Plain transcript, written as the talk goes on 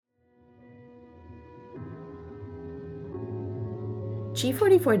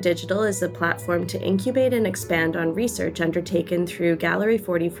G44 Digital is a platform to incubate and expand on research undertaken through Gallery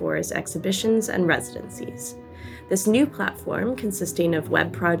 44's exhibitions and residencies. This new platform, consisting of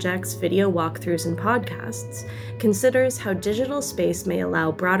web projects, video walkthroughs, and podcasts, considers how digital space may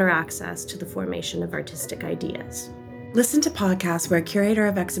allow broader access to the formation of artistic ideas. Listen to podcasts where curator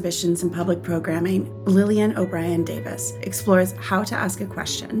of exhibitions and public programming, Lillian O'Brien Davis, explores how to ask a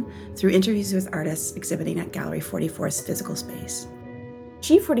question through interviews with artists exhibiting at Gallery 44's physical space.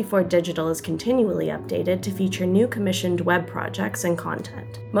 G44 Digital is continually updated to feature new commissioned web projects and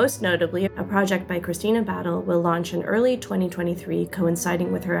content. Most notably, a project by Christina Battle will launch in early 2023,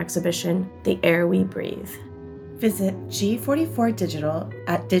 coinciding with her exhibition, The Air We Breathe. Visit G44 Digital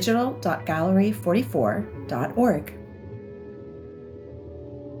at digital.gallery44.org.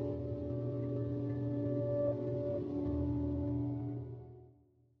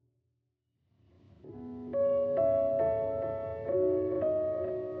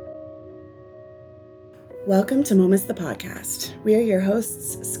 Welcome to Moments the Podcast. We are your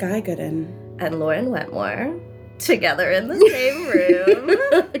hosts, Sky Gooden and Lauren Wetmore, together in the same room.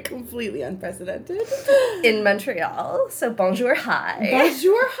 Completely unprecedented. In Montreal. So bonjour, hi.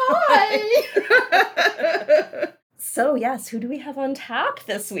 Bonjour, hi. So yes, who do we have on tap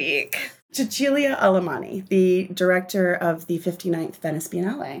this week? Cecilia Alemany, the director of the 59th Venice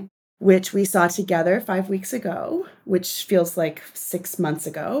Biennale, which we saw together 5 weeks ago, which feels like 6 months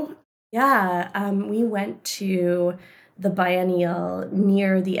ago. Yeah, we went to the biennial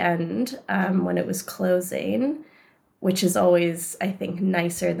near the end when it was closing, which is always, I think,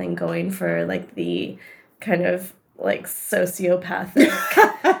 nicer than going for like the kind of like sociopathic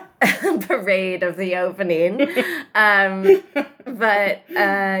parade of the opening.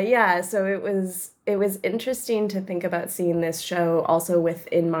 Yeah, so it was interesting to think about seeing this show also with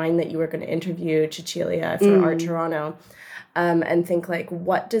in mind that you were going to interview Cecilia for Art Toronto. And think like,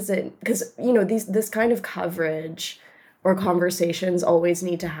 what does it, because, you know, this kind of coverage or conversations always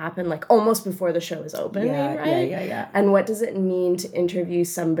need to happen like almost before the show is opening, right? Yeah. And what does it mean to interview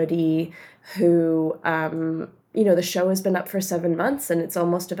somebody who, you know, the show has been up for 7 months and it's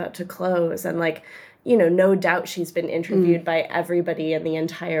almost about to close, and like, you know, no doubt she's been interviewed by everybody in the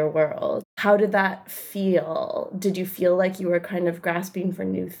entire world. How did that feel? Did you feel like you were kind of grasping for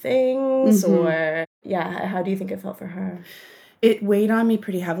new things? Or, yeah, how do you think it felt for her? It weighed on me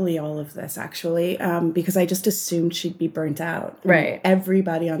pretty heavily, all of this, actually, because I just assumed she'd be burnt out. Right. And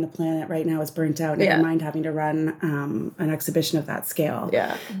everybody on the planet right now is burnt out, never mind having to run an exhibition of that scale.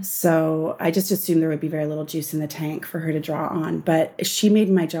 Yeah. So I just assumed there would be very little juice in the tank for her to draw on. But she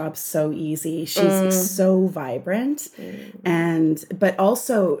made my job so easy. She's so vibrant, but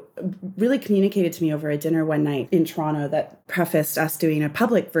also really communicated to me over a dinner one night in Toronto that prefaced us doing a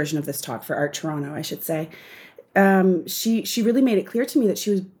public version of this talk for Art Toronto, I should say. She really made it clear to me that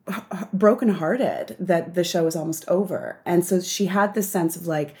she was brokenhearted that the show was almost over. And so she had this sense of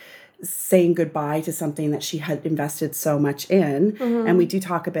like saying goodbye to something that she had invested so much in. And we do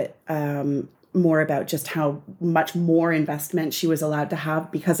talk a bit more about just how much more investment she was allowed to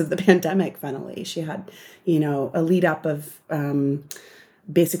have because of the pandemic, funnily. She had, you know, a lead up of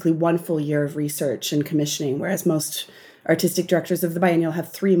basically 1 full year of research and commissioning, whereas most artistic directors of the biennial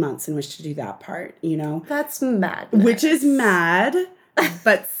have 3 months in which to do that part, you know. That's mad. Which is mad,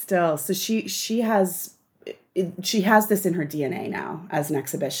 but still. So she has this in her DNA now as an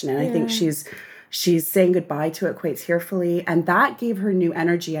exhibition, and I think she's saying goodbye to it quite tearfully, and that gave her new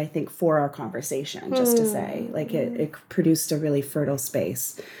energy, I think, for our conversation. Just to say, like it produced a really fertile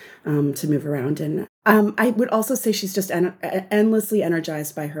space to move around in. I would also say she's just endlessly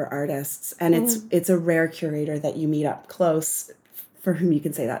energized by her artists, and it's a rare curator that you meet up close for whom you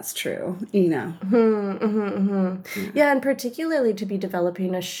can say that's true, you know. Yeah, and particularly to be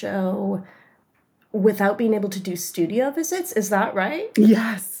developing a show without being able to do studio visits, is that right?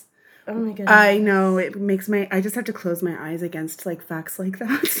 Yes. Oh my goodness. I know, it makes I just have to close my eyes against like facts like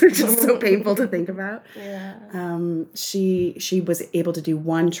that. They're just so painful to think about. Yeah. She was able to do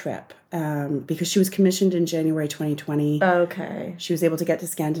one trip because she was commissioned in January 2020. Okay. She was able to get to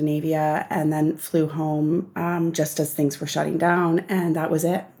Scandinavia and then flew home just as things were shutting down, and that was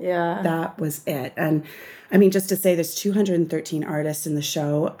it. Yeah. That was it. And I mean, just to say, there's 213 artists in the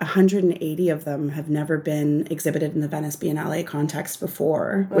show. 180 of them have never been exhibited in the Venice Biennale context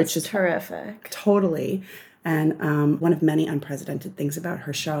before, which is terrific. Totally. And one of many unprecedented things about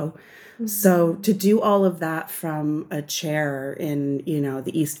her show. So to do all of that from a chair in, you know,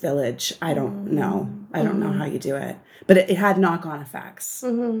 the East Village, I don't know. I don't know how you do it. But it had knock-on effects.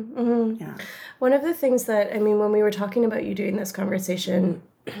 Yeah. One of the things that, I mean, when we were talking about you doing this conversation,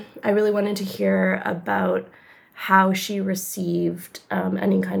 I really wanted to hear about how she received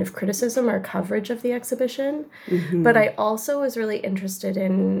any kind of criticism or coverage of the exhibition. But I also was really interested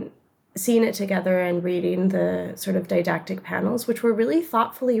in seeing it together and reading the sort of didactic panels, which were really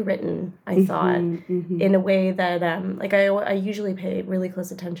thoughtfully written, I thought, in a way that, like, I usually pay really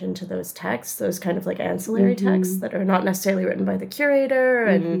close attention to those texts, those kind of like ancillary texts that are not necessarily written by the curator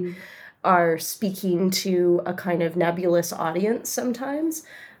and are speaking to a kind of nebulous audience sometimes.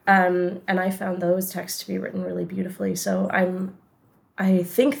 And I found those texts to be written really beautifully. So I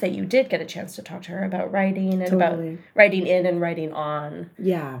think that you did get a chance to talk to her about writing and about writing in and writing on.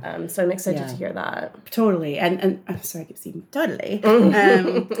 Yeah. So I'm excited to hear that. Totally. And I'm sorry, I keep saying totally.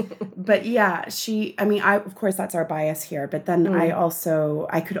 But yeah, of course that's our bias here, but then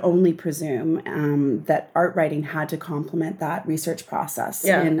I could only presume that art writing had to complement that research process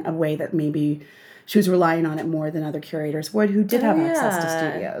in a way that maybe she was relying on it more than other curators would who did have access to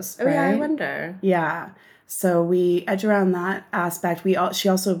studios. Oh, yeah, I wonder. Yeah. So we edge around that aspect. She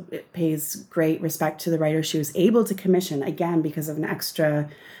also pays great respect to the writer she was able to commission, again, because of an extra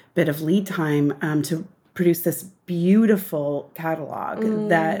bit of lead time to produce this beautiful catalog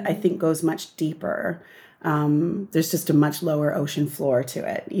that I think goes much deeper. There's just a much lower ocean floor to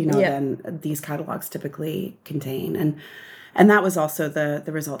it, than these catalogs typically contain. And that was also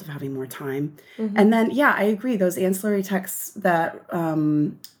the result of having more time. And then, I agree, those ancillary texts that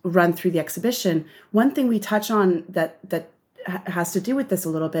run through the exhibition, one thing we touch on that has to do with this a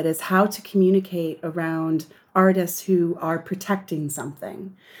little bit is how to communicate around artists who are protecting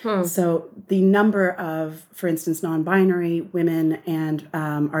something. So the number of, for instance, non-binary women and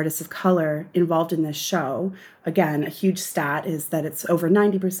artists of color involved in this show, again, a huge stat is that it's over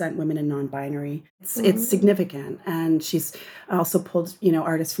 90% women and non-binary. It's significant. And she's also pulled,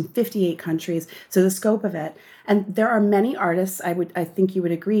 artists from 58 countries. So the scope of it. And there are many artists, I think you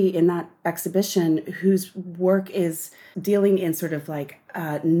would agree, in that exhibition whose work is dealing in sort of like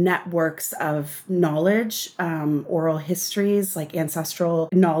networks of knowledge, oral histories, like ancestral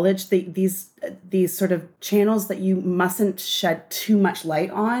knowledge, these sort of channels that you mustn't shed too much light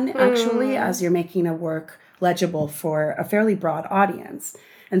on, actually, as you're making a work legible for a fairly broad audience.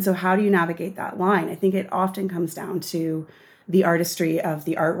 And so how do you navigate that line? I think it often comes down to the artistry of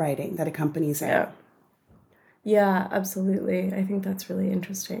the art writing that accompanies it. Yeah, absolutely. I think that's really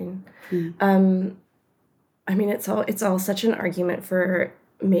interesting. I mean, it's all such an argument for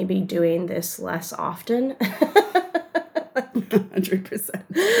maybe doing this less often. 100%.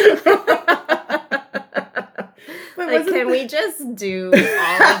 Like, can we just do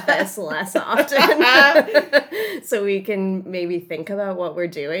all of this less often so we can maybe think about what we're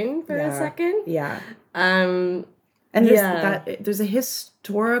doing for a second? Yeah. And there's a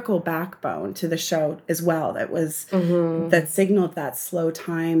historical backbone to the show as well that was that signaled that slow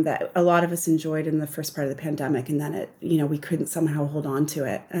time that a lot of us enjoyed in the first part of the pandemic, and then we couldn't somehow hold on to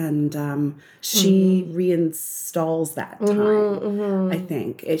it. And she reinstalls that time. I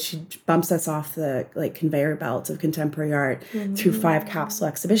think she bumps us off the conveyor belt of contemporary art through 5 capsule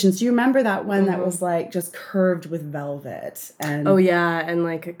exhibitions. Do you remember that one that was like just curved with velvet and and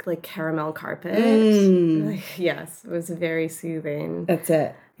like caramel carpet? Yes, it was very soothing. That's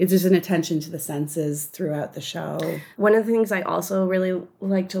it. It's just an attention to the senses throughout the show. One of the things I also really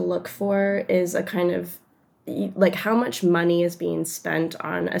like to look for is a kind of like how much money is being spent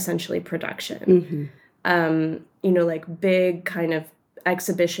on essentially production. Like big kind of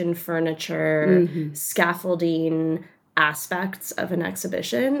exhibition furniture, scaffolding aspects of an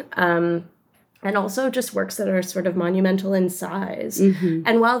exhibition. And also just works that are sort of monumental in size.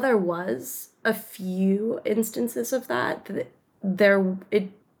 And while there was a few instances of that,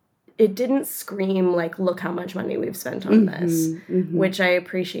 it didn't scream like, look how much money we've spent on this, which I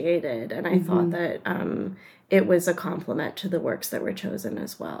appreciated. And I thought that it was a compliment to the works that were chosen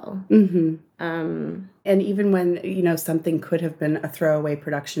as well. And even when, something could have been a throwaway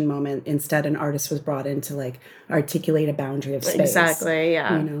production moment, instead an artist was brought in to articulate a boundary of space. Exactly,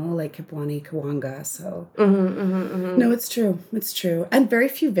 yeah. Like Kibwani Kawanga. So, no, it's true. It's true. And very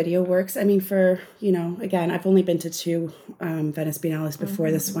few video works. I mean, for, again, I've only been to 2 Venice Biennales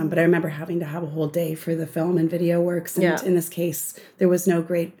before this one, but I remember having to have a whole day for the film and video works. And in this case, there was no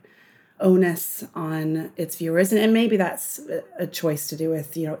great onus on its viewers, and maybe that's a choice to do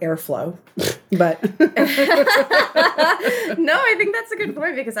with airflow, but no, I think that's a good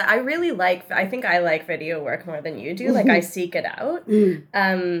point, because I think I like video work more than you do. Like, I seek it out,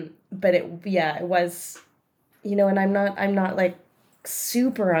 but it was, and I'm not like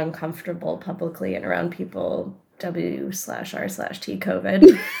super uncomfortable publicly and around people W/R/T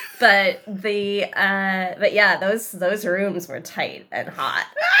COVID. But yeah, those rooms were tight and hot.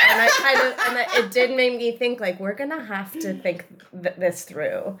 And it did make me think, like, we're going to have to think this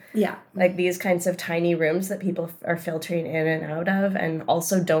through. Yeah. Like, these kinds of tiny rooms that people are filtering in and out of and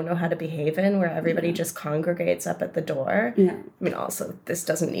also don't know how to behave in, where everybody just congregates up at the door. Yeah. I mean, also, this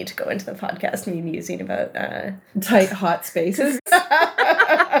doesn't need to go into the podcast, me musing about tight, hot spaces.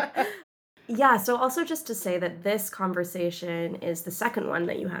 Yeah, so also just to say that this conversation is the second one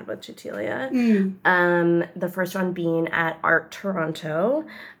that you had with Cecilia. The first one being at Art Toronto,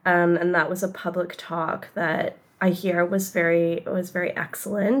 and that was a public talk that I hear was very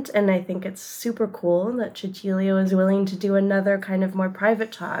excellent, and I think it's super cool that Cecilia was willing to do another kind of more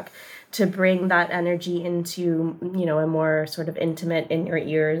private talk to bring that energy into, you know, a more sort of intimate, in your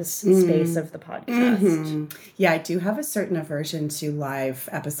ears space of the podcast. Yeah, I do have a certain aversion to live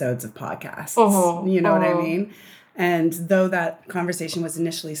episodes of podcasts. You know what I mean? And though that conversation was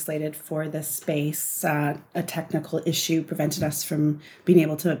initially slated for this space, a technical issue prevented us from being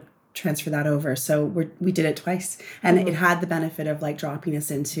able to transfer that over. So we did it twice. And it had the benefit of, like, dropping us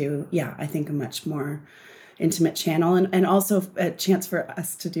into, I think, a much more intimate channel, and also a chance for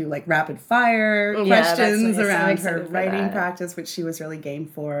us to do, like, rapid fire questions around her writing practice, which she was really game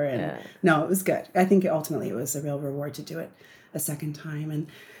for. And no, it was good. I think ultimately it was a real reward to do it a second time. And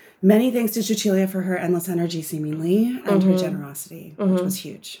many thanks to Cecilia for her endless energy, seemingly, and her generosity, which was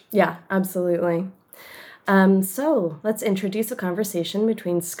huge. Yeah, absolutely. So let's introduce a conversation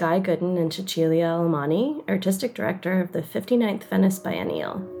between Skye Gooden and Cecilia Almani, artistic director of the 59th Venice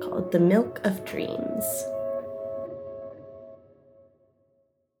Biennial, called The Milk of Dreams.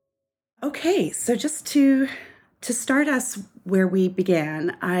 Okay, so just to start us where we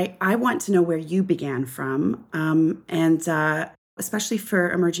began, I want to know where you began from, and especially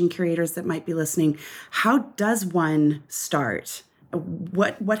for emerging curators that might be listening, how does one start?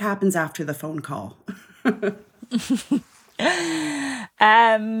 What happens after the phone call?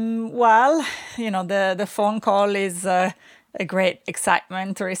 Well, you know, the phone call is a great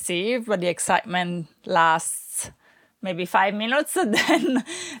excitement to receive, but the excitement lasts maybe 5 minutes, and then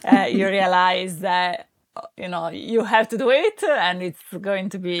you realize that, you know, you have to do it, and it's going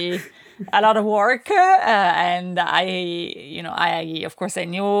to be a lot of work. And I of course, I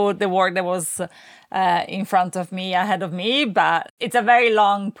knew the work that was in front of me, ahead of me, but it's a very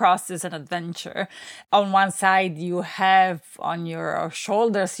long process and adventure. On one side, you have on your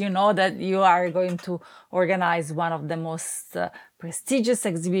shoulders, you know, that you are going to organize one of the most prestigious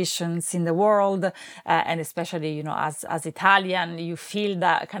exhibitions in the world, and especially, you know, as Italian, you feel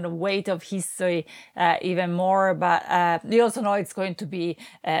that kind of weight of history even more. But you also know it's going to be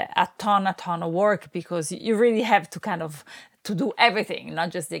a ton of work, because you really have to kind of to do everything,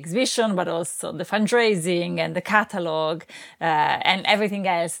 not just the exhibition, but also the fundraising and the catalog and everything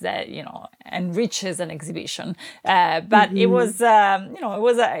else that, you know, enriches an exhibition. But it was,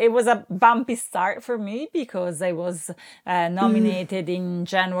 it was a bumpy start for me, because I was nominated in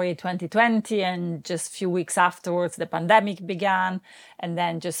January 2020, and just a few weeks afterwards, the pandemic began. And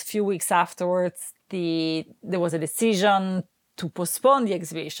then just a few weeks afterwards, there was a decision to postpone the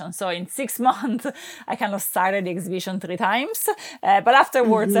exhibition. So in 6 months, I kind of started the exhibition 3 times. But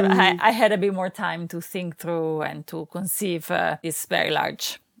afterwards, I had a bit more time to think through and to conceive this very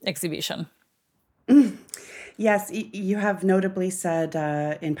large exhibition. Yes, you have notably said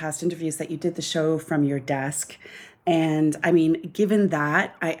in past interviews that you did the show from your desk. And I mean, given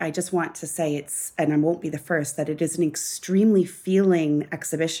that, I just want to say it's, and I won't be the first, that it is an extremely feeling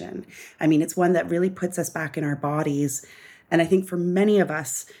exhibition. I mean, it's one that really puts us back in our bodies. And I think for many of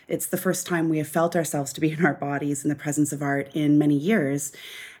us, it's the first time we have felt ourselves to be in our bodies in the presence of art in many years.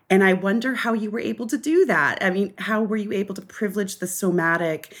 And I wonder how you were able to do that. I mean, how were you able to privilege the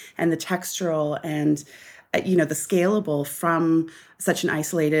somatic and the textural and, you know, the scalable from such an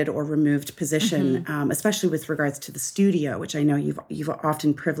isolated or removed position, especially with regards to the studio, which I know you've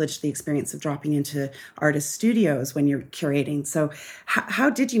often privileged the experience of dropping into artist studios when you're curating. So how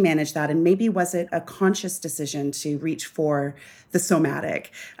did you manage that? And maybe was it a conscious decision to reach for the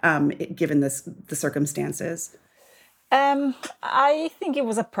somatic, given the circumstances? I think it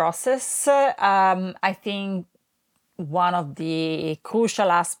was a process. I think one of the crucial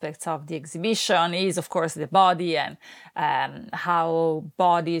aspects of the exhibition is, of course, the body, and how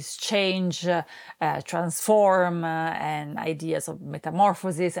bodies change, transform, and ideas of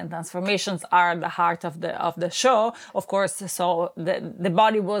metamorphosis and transformations are the heart of the show, of course. So the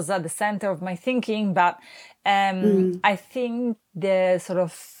body was at the center of my thinking, but I think the sort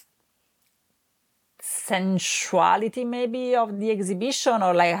of sensuality maybe of the exhibition,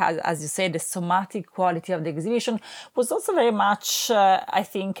 or like as you say, the somatic quality of the exhibition was also very much, I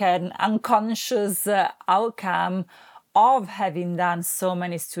think, an unconscious outcome of having done so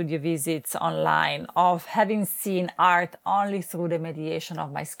many studio visits online, of having seen art only through the mediation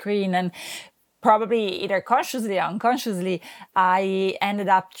of my screen. And probably either consciously or unconsciously, I ended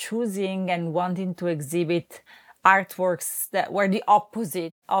up choosing and wanting to exhibit artworks that were the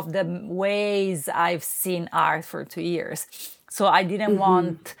opposite of the ways I've seen art for 2 years. So I didn't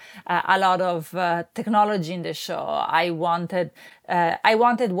want a lot of technology in the show. I wanted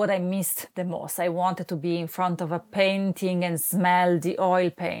what I missed the most. I wanted to be in front of a painting and smell the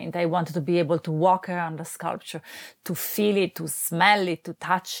oil paint. I wanted to be able to walk around the sculpture, to feel it, to smell it, to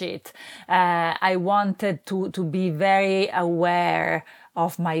touch it. I wanted to be very aware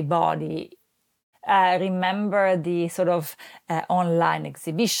of my body. Remember the sort of online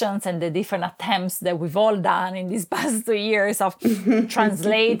exhibitions and the different attempts that we've all done in these past 2 years of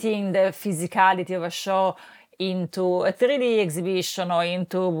translating the physicality of a show into a 3D exhibition or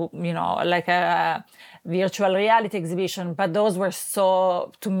into, like a virtual reality exhibition. But those were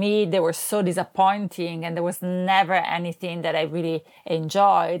to me, they were so disappointing, and there was never anything that I really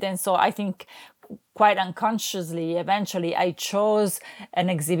enjoyed. And so I think quite unconsciously, eventually, I chose an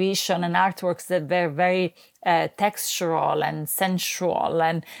exhibition and artworks that were very textural and sensual.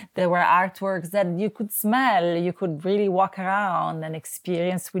 And there were artworks that you could smell, you could really walk around and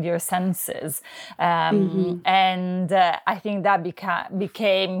experience with your senses. And I think that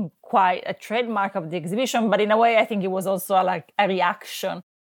became quite a trademark of the exhibition. But in a way, I think it was also like a reaction,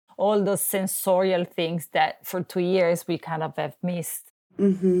 all those sensorial things that for 2 years we kind of have missed.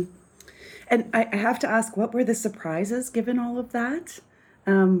 Mm-hmm. And I have to ask, what were the surprises given all of that?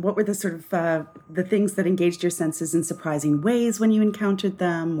 What were the sort of the things that engaged your senses in surprising ways when you encountered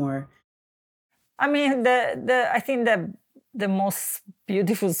them? Or, I mean, I think the most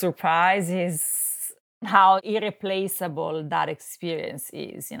beautiful surprise is how irreplaceable that experience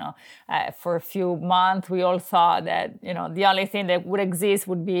is. For a few months we all thought that the only thing that would exist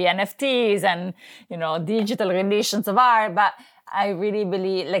would be NFTs and digital renditions of art, but I really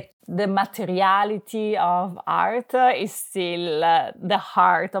believe like the materiality of art is still the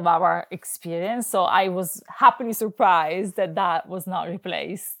heart of our experience. So I was happily surprised that was not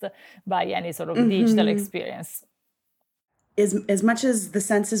replaced by any sort of digital experience. As much as the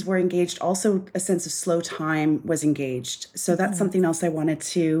senses were engaged, also a sense of slow time was engaged. So that's something else I wanted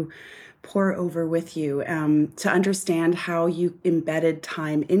to pour over with you, to understand how you embedded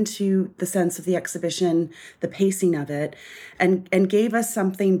time into the sense of the exhibition, the pacing of it, and gave us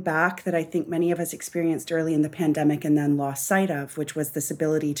something back that I think many of us experienced early in the pandemic and then lost sight of, which was this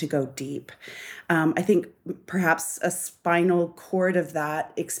ability to go deep. I think perhaps a spinal cord of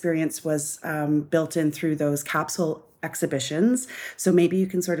that experience was built in through those capsule exhibitions. So maybe you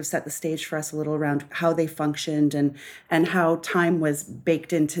can sort of set the stage for us a little around how they functioned and how time was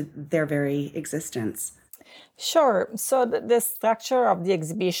baked into their very existence. Sure. So the structure of the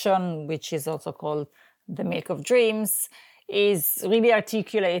exhibition, which is also called the Milk of Dreams, is really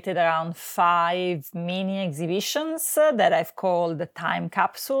articulated around 5 mini exhibitions that I've called the time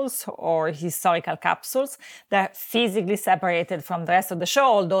capsules or historical capsules. They're physically separated from the rest of the show,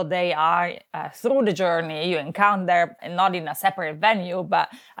 although they are through the journey. You encounter not in a separate venue, but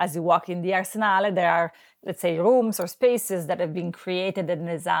as you walk in the Arsenale, there are, let's say, rooms or spaces that have been created and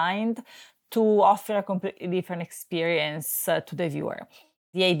designed to offer a completely different experience to the viewer.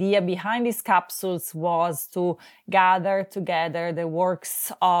 The idea behind these capsules was to gather together the works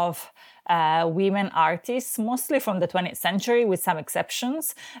of women artists, mostly from the 20th century, with some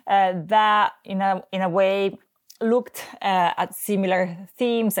exceptions, that in a way looked at similar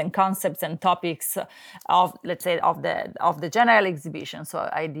themes and concepts and topics of, let's say, of the general exhibition. So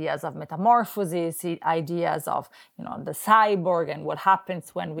ideas of metamorphosis, ideas of the cyborg and what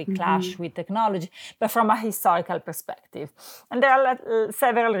happens when we clash with technology, but from a historical perspective. And there are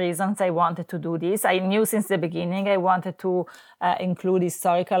several reasons I wanted to do this. I knew since the beginning I wanted to include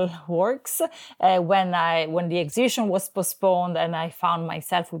historical works. When the exhibition was postponed and I found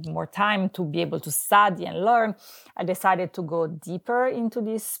myself with more time to be able to study and learn, I decided to go deeper into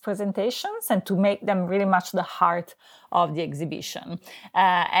these presentations and to make them really much the heart of the exhibition.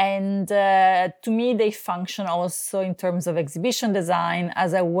 To me, they function also in terms of exhibition design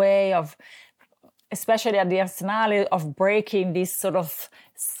as a way of, especially at the Arsenale, of breaking this sort of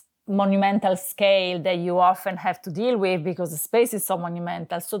monumental scale that you often have to deal with because the space is so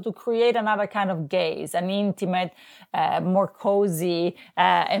monumental. So to create another kind of gaze, an intimate, more cozy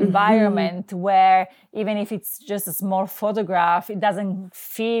environment where even if it's just a small photograph, it doesn't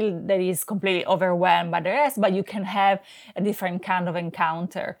feel that it's completely overwhelmed by the rest, but you can have a different kind of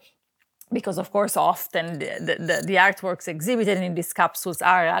encounter. Because, of course, often the artworks exhibited in these capsules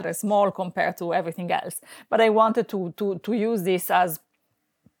are rather small compared to everything else. But I wanted to use this as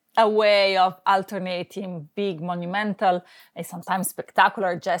a way of alternating big monumental and sometimes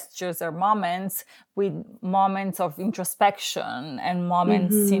spectacular gestures or moments with moments of introspection and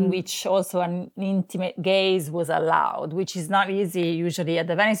moments in which also an intimate gaze was allowed, which is not easy usually at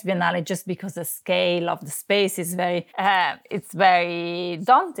the Venice Biennale just because the scale of the space is it's very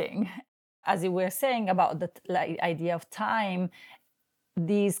daunting. As you were saying about the idea of time,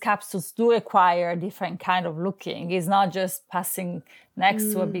 these capsules do require a different kind of looking. It's not just passing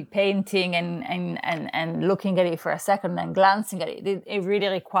next to a big painting and looking at it for a second and glancing at it. It really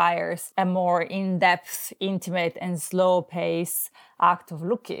requires a more in-depth, intimate, and slow pace act of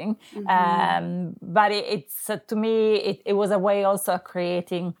looking. But it's to me, it was a way also of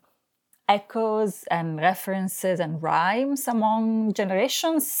creating echoes and references and rhymes among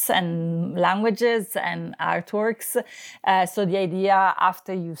generations and languages and artworks. So the idea,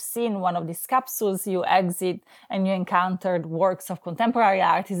 after you've seen one of these capsules, you exit and you encountered works of contemporary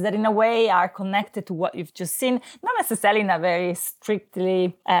artists that in a way are connected to what you've just seen, not necessarily in a very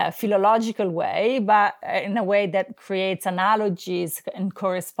strictly philological way, but in a way that creates analogies and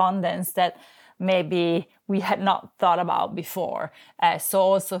correspondence that maybe we had not thought about before. So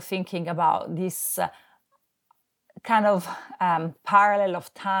also thinking about this kind of parallel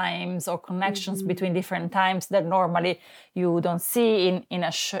of times or connections between different times that normally you don't see in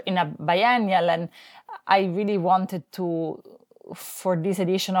a biennial. And I really wanted to, for this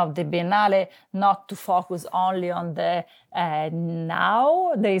edition of the Biennale, not to focus only on the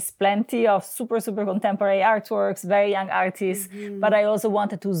now. There is plenty of super contemporary artworks, very young artists, but I also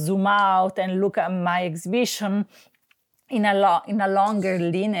wanted to zoom out and look at my exhibition in a longer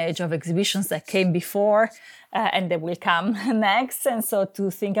lineage of exhibitions that came before and that will come next. And so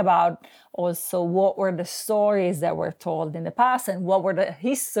to think about also what were the stories that were told in the past and what were the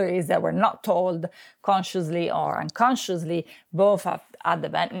histories that were not told consciously or unconsciously, both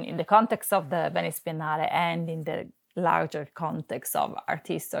in the context of the Venice Biennale and in the larger context of art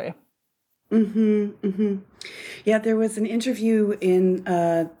history. Yeah, there was an interview in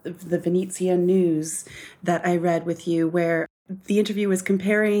the Venezia News that I read with you where the interview was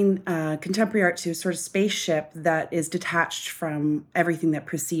comparing contemporary art to a sort of spaceship that is detached from everything that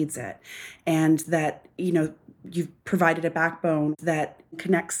precedes it, and that, you've provided a backbone that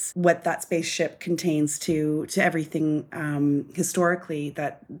connects what that spaceship contains to everything historically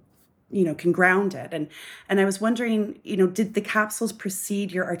that can ground it. And I was wondering, did the capsules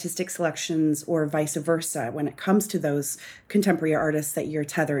precede your artistic selections or vice versa when it comes to those contemporary artists that you're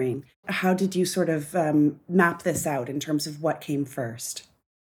tethering? How did you sort of map this out in terms of what came first?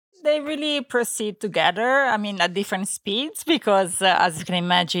 They really proceed together, at different speeds, because as you can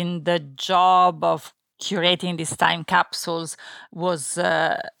imagine, the job of curating these time capsules was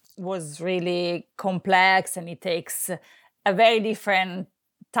really complex, and it takes a very different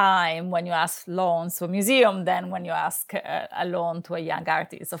time when you ask loans to a museum than when you ask a loan to a young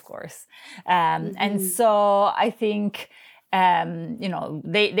artist, of course. And so I think,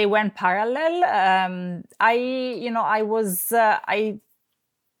 they went parallel. I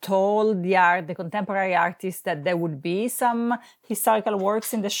told the contemporary artists that there would be some historical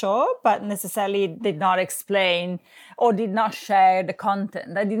works in the show, but necessarily did not explain or did not share the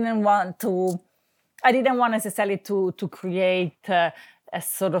content. I didn't want necessarily to create a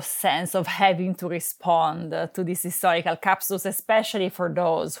sort of sense of having to respond to these historical capsules, especially for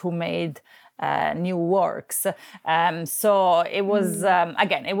those who made new works. So it was,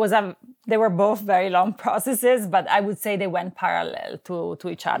 they were both very long processes, but I would say they went parallel to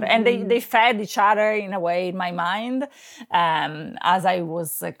each other. And they fed each other in a way in my mind as I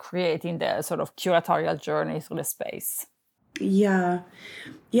was creating the sort of curatorial journey through the space. Yeah.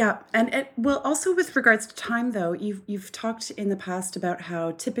 And well, also with regards to time, though, you've talked in the past about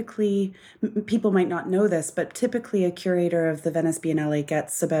how typically, people might not know this, but typically a curator of the Venice Biennale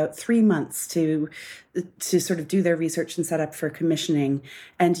gets about 3 months to sort of do their research and set up for commissioning.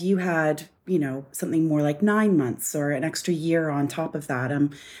 And you had, something more like 9 months or an extra year on top of that.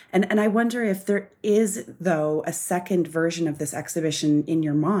 And I wonder if there is, though, a second version of this exhibition in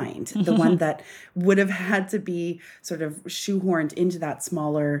your mind, the one that would have had to be sort of shoehorned into that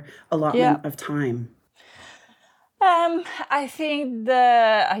smaller allotment of time. I think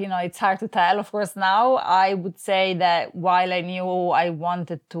it's hard to tell, of course, now. I would say that while I knew I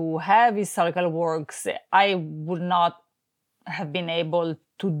wanted to have historical works, I would not have been able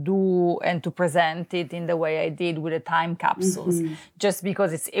to do and to present it in the way I did with the time capsules, just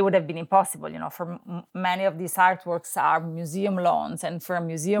because it would have been impossible. For many of these artworks are museum loans, and for a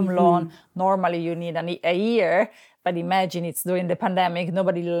museum loan, normally you need a year. But imagine it's during the pandemic,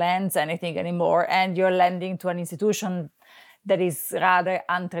 nobody lends anything anymore, and you're lending to an institution that is rather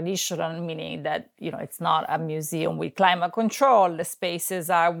untraditional, meaning that, it's not a museum with climate control. The spaces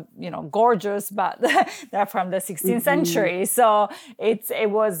are, gorgeous, but they're from the 16th century. So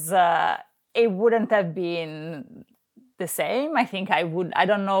it wouldn't have been the same. I think I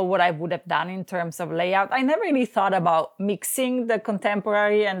don't know what I would have done in terms of layout. I never really thought about mixing the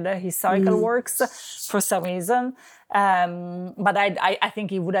contemporary and the historical works for some reason. But I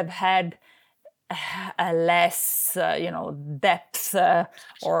think it would have had a less, depth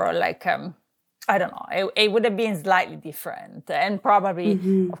or like, I don't know, it would have been slightly different and probably,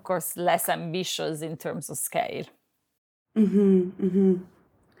 of course, less ambitious in terms of scale.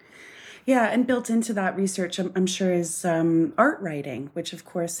 Yeah, and built into that research, I'm sure, is art writing, which, of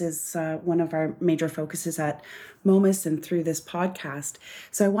course, is one of our major focuses at Momus and through this podcast.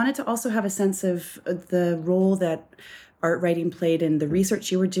 So I wanted to also have a sense of the role that art writing played in the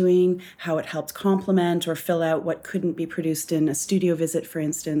research you were doing, how it helped complement or fill out what couldn't be produced in a studio visit, for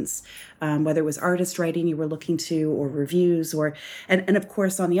instance, whether it was artist writing you were looking to or reviews, and of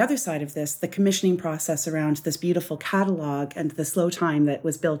course, on the other side of this, the commissioning process around this beautiful catalog and the slow time that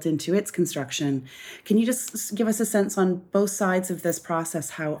was built into its construction. Can you just give us a sense on both sides of this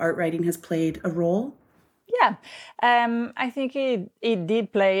process, how art writing has played a role? Yeah, I think it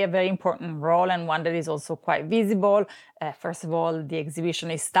did play a very important role, and one that is also quite visible. First of all, the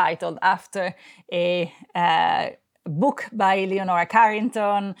exhibition is titled after a book by Leonora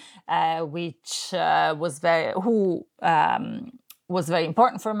Carrington, which was very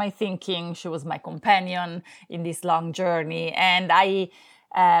important for my thinking. She was my companion in this long journey, and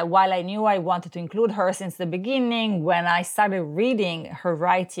while I knew I wanted to include her since the beginning, when I started reading her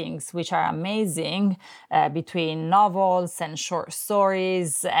writings, which are amazing, between novels and short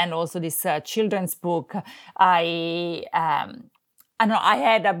stories, and also this children's book, I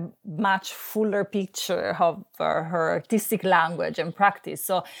had a much fuller picture of her artistic language and practice.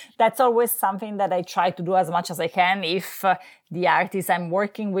 So that's always something that I try to do as much as I can. If the artist I'm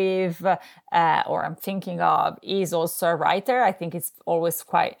working with or I'm thinking of is also a writer, I think it's always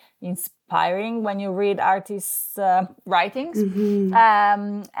quite inspiring when you read artists' writings.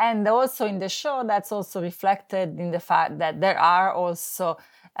 And also in the show, that's also reflected in the fact that there are also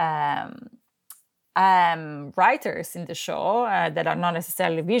writers in the show that are not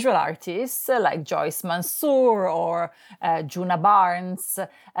necessarily visual artists, like Joyce Mansour or Juna Barnes.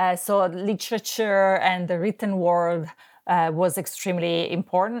 So literature and the written word is extremely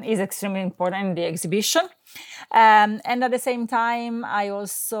important in the exhibition. And at the same time, I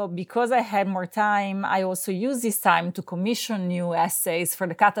also, because I had more time, I also use this time to commission new essays for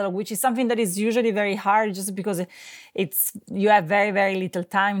the catalog, which is something that is usually very hard just because you have very, very little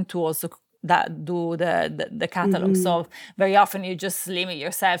time to also do the catalog. So very often you just limit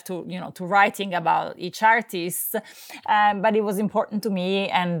yourself to writing about each artist. But it was important to me,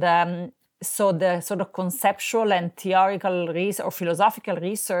 and so the sort of conceptual and theoretical or philosophical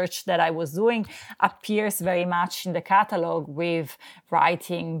research that I was doing appears very much in the catalog, with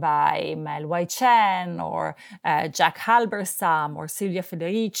writing by Mel Wai-Chen or Jack Halberstam or Silvia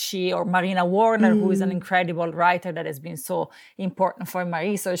Federici or Marina Warner, who is an incredible writer that has been so important for my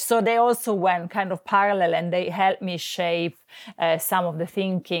research. So they also went kind of parallel, and they helped me shape some of the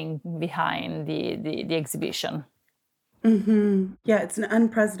thinking behind the exhibition. Yeah, it's an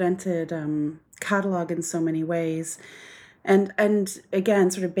unprecedented catalog in so many ways. And again,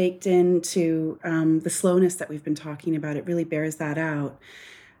 sort of baked into the slowness that we've been talking about, it really bears that out.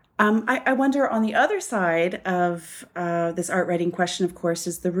 I wonder, on the other side of this art writing question, of course,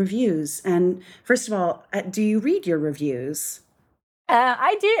 is the reviews. And first of all, do you read your reviews?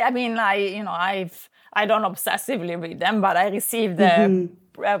 I did. I mean, I don't obsessively read them, but I receive the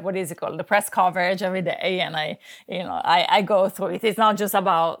what is it called, the press coverage every day, and I go through it. It's not just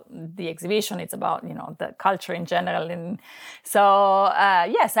about the exhibition; it's about the culture in general. And so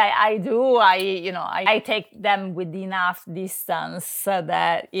yes, I do. I take them with enough distance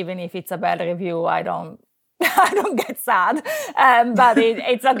that even if it's a bad review, I don't get sad, but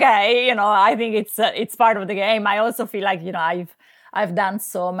it's okay. I think it's part of the game. I also feel like I've done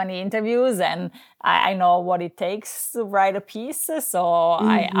so many interviews, and I know what it takes to write a piece. So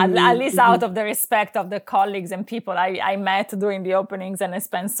at least out of the respect of the colleagues and people I met during the openings, and I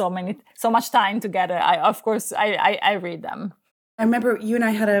spent so much time together, I read them. I remember you and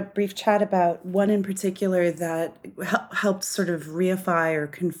I had a brief chat about one in particular that helped sort of reify or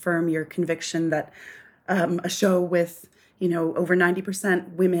confirm your conviction that a show with, over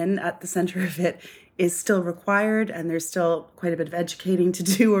 90% women at the center of it is still required, and there's still quite a bit of educating to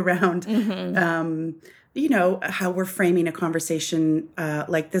do around, how we're framing a conversation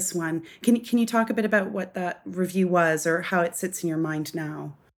like this one. Can you talk a bit about what that review was, or how it sits in your mind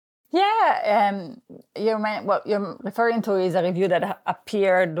now? Yeah, what you're referring to is a review that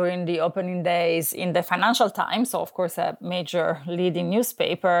appeared during the opening days in the Financial Times, so of course a major leading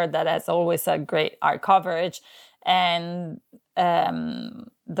newspaper that has always a great art coverage. And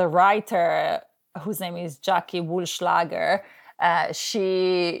the writer, whose name is Jackie Woolschlager,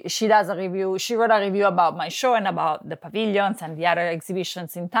 she does a review. She wrote a review about my show and about the pavilions and the other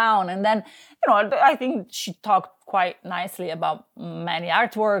exhibitions in town. And then, I think she talked quite nicely about many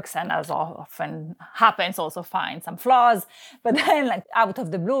artworks, and as often happens, also find some flaws. But then, out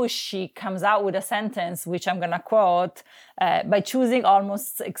of the blue, she comes out with a sentence, which I'm going to quote: by choosing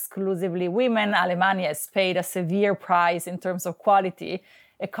almost exclusively women, Alemania has paid a severe price in terms of quality.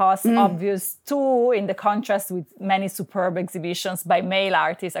 A cause obvious too, in the contrast with many superb exhibitions by male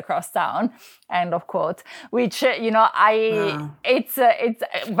artists across town. End of quote. Which again,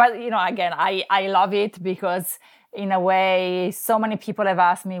 I love it, because in a way, so many people have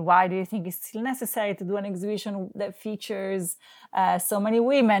asked me, why do you think it's still necessary to do an exhibition that features so many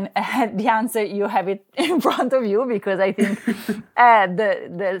women? The answer, you have it in front of you, because I think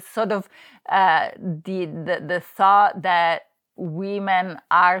the sort of the thought that women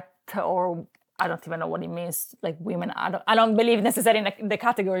art, or I don't even know what it means, like women. I don't believe necessarily in the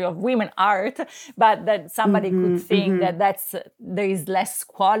category of women art, but that somebody could think that there is less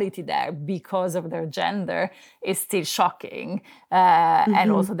quality there because of their gender is still shocking,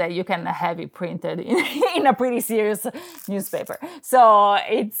 and also that you can have it printed in a pretty serious newspaper. So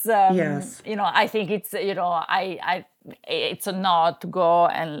it's Yes. I think it's it's a nod to go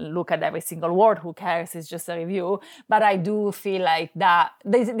and look at every single word. Who cares? It's just a review. But I do feel like that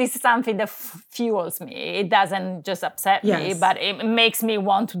this is something that fuels me. It doesn't just upset me, but it makes me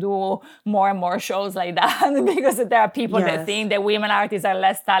want to do more and more shows like that, because there are people that think that women artists are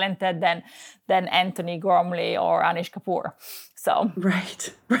less talented than Anthony Gormley or Anish Kapoor. So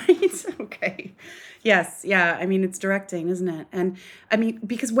Right. Okay. Yes. Yeah. I mean, it's directing, isn't it? And I mean,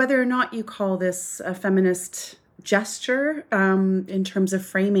 because whether or not you call this a feminist gesture in terms of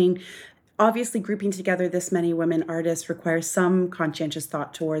framing, obviously grouping together this many women artists requires some conscientious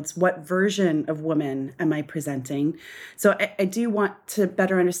thought towards what version of woman am I presenting. So I do want to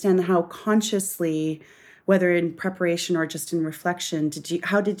better understand how consciously, whether in preparation or just in reflection,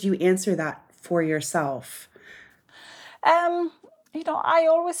 how did you answer that for yourself? I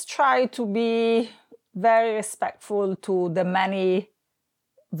always try to be very respectful to the many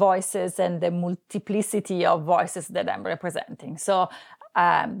voices and the multiplicity of voices that I'm representing. So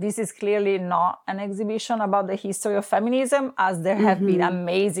this is clearly not an exhibition about the history of feminism, as there have been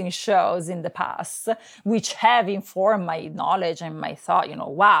amazing shows in the past which have informed my knowledge and my thought,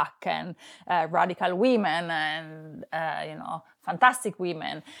 WAC and Radical Women and, Fantastic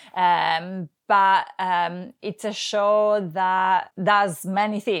Women. But it's a show that does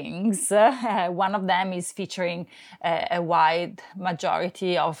many things. One of them is featuring a wide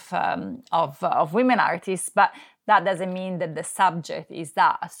majority of women artists, but that doesn't mean that the subject is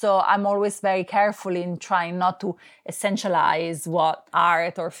that. So I'm always very careful in trying not to essentialize what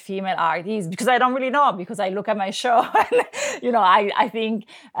art or female art is, because I don't really know, because I look at my show and, I think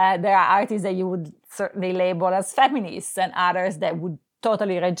there are artists that you would certainly label as feminists, and others that would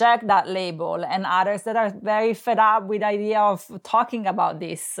totally reject that label, and others that are very fed up with the idea of talking about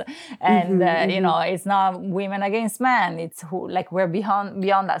this. And, it's not women against men. It's we're beyond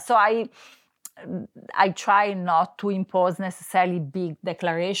that. So I try not to impose necessarily big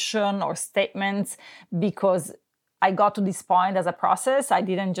declaration or statements, because I got to this point as a process. I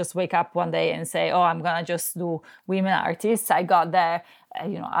didn't just wake up one day and say, oh, I'm going to just do women artists. I got there,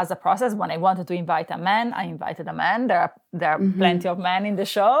 as a process. When I wanted to invite a man, I invited a man. There are plenty of men in the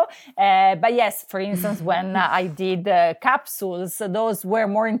show. But yes, for instance, when I did capsules, those were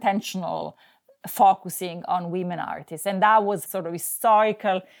more intentional, focusing on women artists. And that was sort of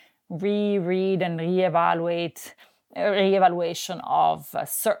historical reread and reevaluation of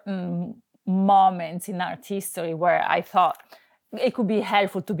certain moments in art history where I thought it could be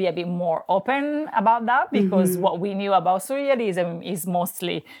helpful to be a bit more open about that, because what we knew about surrealism is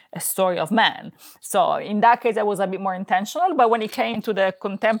mostly a story of men. So in that case, I was a bit more intentional. But when it came to the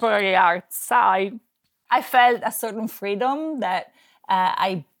contemporary art side, I felt a certain freedom that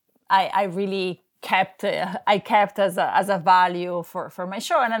I really kept as a value for my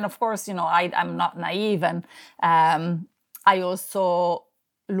show. And then, of course, I'm not naive, and I also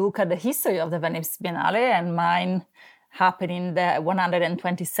look at the history of the Venice Biennale, and mine happened in the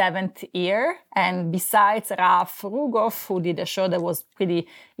 127th year. And besides Raf Rugoff, who did a show that was pretty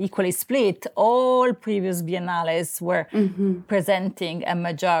equally split, all previous biennales were presenting a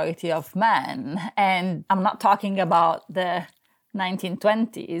majority of men. And I'm not talking about the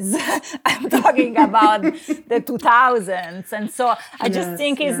 1920s. I'm talking about the 2000s. And so I just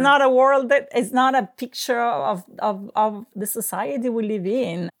think it's not a world it's not a picture of the society we live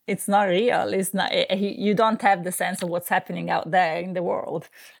in. It's not real. It's not, you don't have the sense of what's happening out there in the world.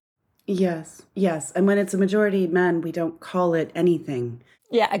 Yes. And when it's a majority men, we don't call it anything.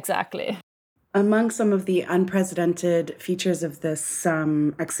 Yeah, exactly. Among some of the unprecedented features of this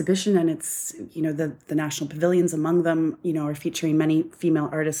exhibition, and it's, the National Pavilions among them, are featuring many female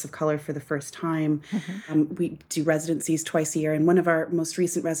artists of color for the first time. We do residencies twice a year, and one of our most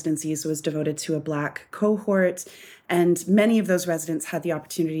recent residencies was devoted to a Black cohort. And many of those residents had the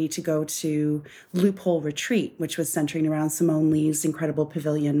opportunity to go to Loophole Retreat, which was centering around Simone Lee's incredible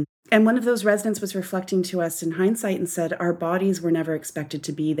pavilion. And one of those residents was reflecting to us in hindsight and said, our bodies were never expected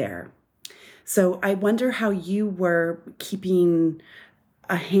to be there. So I wonder how you were keeping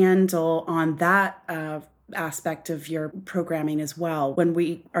a handle on that aspect of your programming as well. When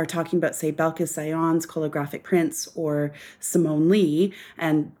we are talking about, say, Belkis Sayon's Colographic Prints or Simone Lee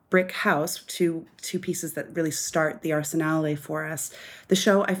and Brick House, two pieces that really start the Arsenale for us. The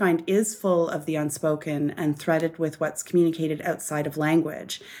show, I find, is full of the unspoken and threaded with what's communicated outside of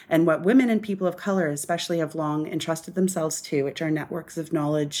language and what women and people of color especially have long entrusted themselves to, which are networks of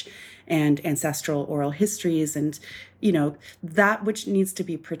knowledge and ancestral oral histories and, that which needs to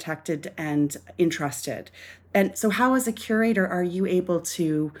be protected and entrusted. And so how, as a curator, are you able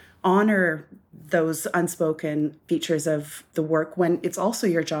to honor those unspoken features of the work when it's also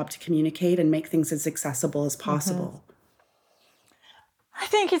your job to communicate and make things as accessible as possible? I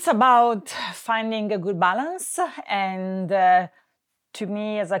think it's about finding a good balance. And to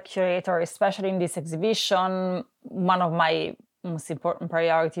me, as a curator, especially in this exhibition, one of my most important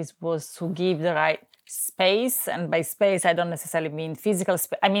priorities was to give the right space. And by space, I don't necessarily mean physical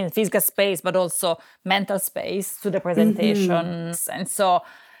space. I mean physical space, but also mental space to the presentations. And so,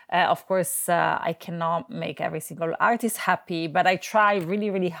 of course, I cannot make every single artist happy, but I try really,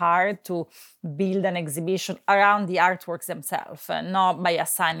 really hard to build an exhibition around the artworks themselves, not by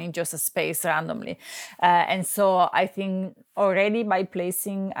assigning just a space randomly. And so I think already by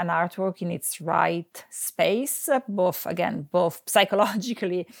placing an artwork in its right space, both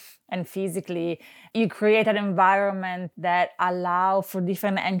psychologically and physically, you create an environment that allow for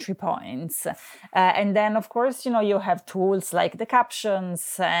different entry points. And then, of course, you have tools like the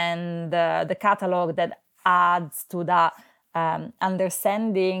captions and the catalog that adds to that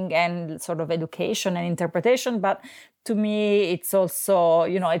understanding and sort of education and interpretation. But to me, it's also,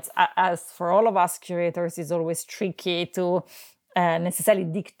 it's as for all of us curators, it's always tricky to necessarily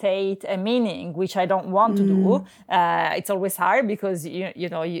dictate a meaning, which I don't want to do. It's always hard because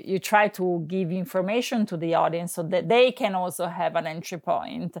you try to give information to the audience so that they can also have an entry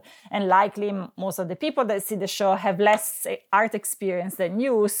point. And likely most of the people that see the show have less art experience than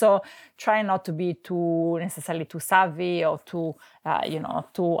you, so try not to be too savvy or too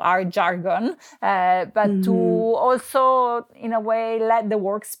art jargon, but to also in a way let the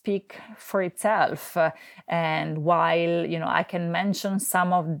work speak for itself. And while I can mention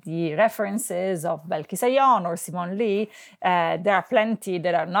some of the references of Belkis Sayon or Simone Lee, there are plenty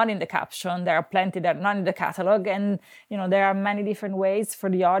that are not in the caption, there are plenty that are not in the catalog, and there are many different ways for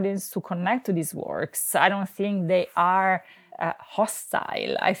the audience to connect to these works. I don't think they are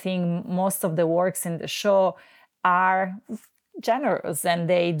hostile. I think most of the works in the show are generous, and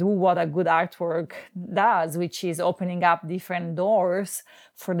they do what a good artwork does, which is opening up different doors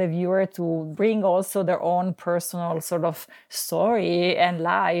for the viewer to bring also their own personal sort of story and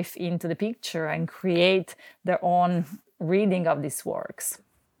life into the picture and create their own reading of these works.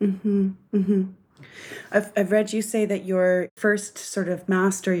 I've read you say that your first sort of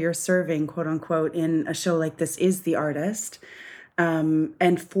master you're serving, quote unquote, in a show like this is the artist.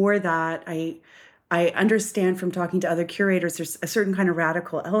 And for that, I understand from talking to other curators, there's a certain kind of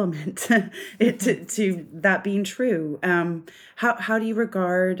radical element to that being true. How do you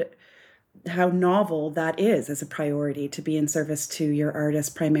regard how novel that is as a priority, to be in service to your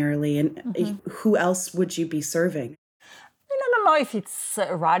artist primarily. And who else would you be serving? I don't know if it's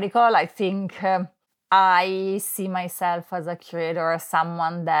radical. I think I see myself as a curator, as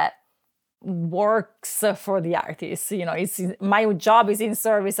someone that works for the artist. My job is in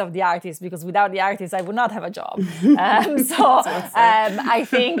service of the artist, because without the artist I would not have a job. I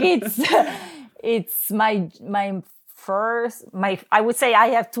think it's I would say I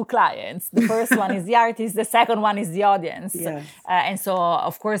have two clients. The first one is the artist, the second one is the audience. Yes. And so,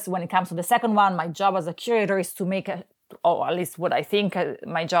 of course, when it comes to the second one, my job as a curator is to make at least what I think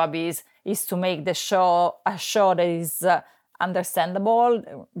my job is to make the show a show that is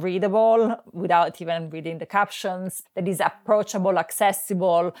understandable, readable, without even reading the captions, that is approachable,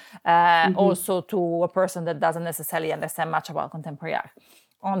 accessible, also to a person that doesn't necessarily understand much about contemporary art.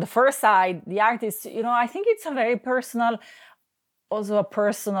 On the first side, the artist, I think it's a very personal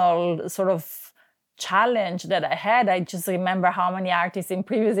sort of challenge that I had. I just remember how many artists in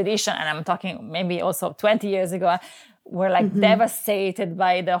previous edition, and I'm talking maybe also 20 years ago, were like devastated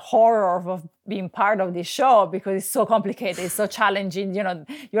by the horror of being part of this show, because it's so complicated, it's so challenging.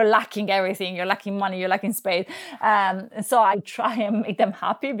 You're lacking everything, you're lacking money, you're lacking space. So I try and make them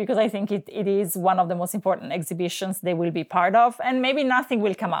happy, because I think it is one of the most important exhibitions they will be part of, and maybe nothing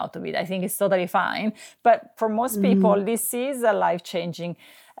will come out of it. I think it's totally fine. But for most people, this is a life-changing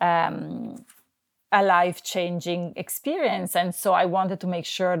experience. And so I wanted to make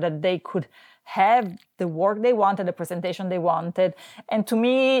sure that they could have the work they wanted, the presentation they wanted. And to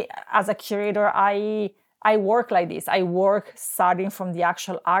me, as a curator, I work like this. I work starting from the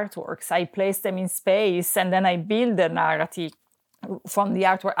actual artworks. I place them in space, and then I build the narrative from the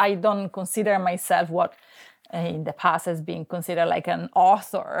artwork. I don't consider myself what in the past has been considered like an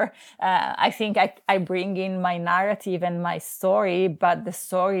author. I think I bring in my narrative and my story, but the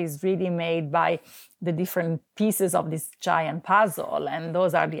story is really made by the different pieces of this giant puzzle, and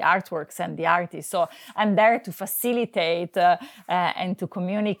those are the artworks and the artists. So I'm there to facilitate and to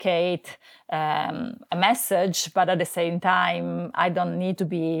communicate a message, but at the same time, I don't need to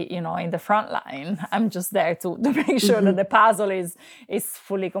be, in the front line. I'm just there to make sure that the puzzle is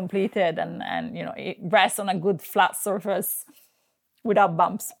fully completed and it rests on a good flat surface without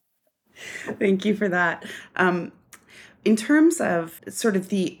bumps. Thank you for that. In terms of sort of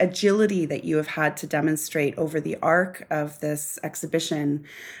the agility that you have had to demonstrate over the arc of this exhibition,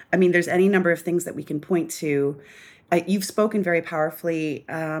 I mean, there's any number of things that we can point to. You've spoken very powerfully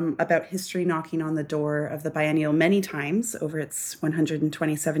about history knocking on the door of the biennial many times over its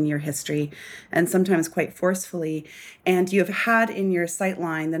 127-year history, and sometimes quite forcefully. And you have had in your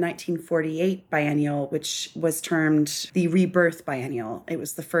sightline the 1948 biennial, which was termed the Rebirth Biennial. It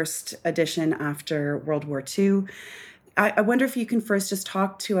was the first edition after World War II. I wonder if you can first just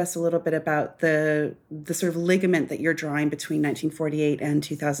talk to us a little bit about the sort of ligament that you're drawing between 1948 and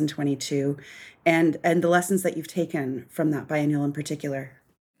 2022 and the lessons that you've taken from that biennial in particular.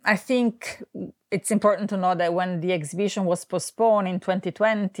 I think it's important to know that when the exhibition was postponed in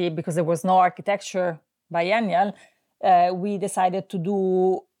 2020, because there was no architecture biennial, we decided to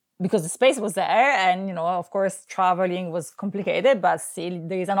do, because the space was there and, of course, traveling was complicated, but still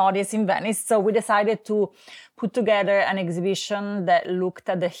there is an audience in Venice. So we decided to put together an exhibition that looked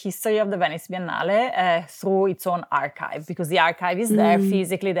at the history of the Venice Biennale through its own archive, because the archive is there,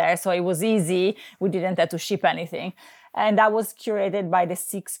 physically there. So it was easy. We didn't have to ship anything. And that was curated by the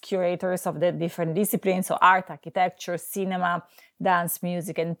 6 curators of the different disciplines, so art, architecture, cinema, dance,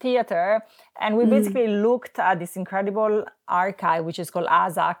 music, and theater. And we basically looked at this incredible archive, which is called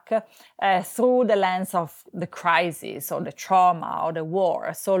ASAC, through the lens of the crisis or the trauma or the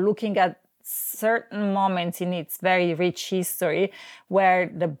war. So looking at certain moments in its very rich history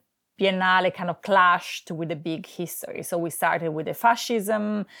where the Biennale kind of clashed with the big history. So we started with the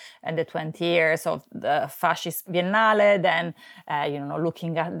fascism and the 20 years of the fascist Biennale, then,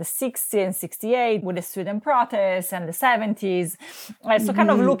 looking at the 60 and 68 with the student protests and the 70s. So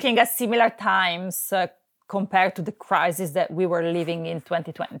kind of looking at similar times compared to the crisis that we were living in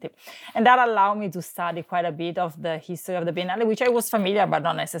 2020. And that allowed me to study quite a bit of the history of the Biennale, which I was familiar, but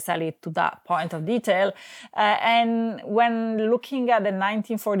not necessarily to that point of detail. And when looking at the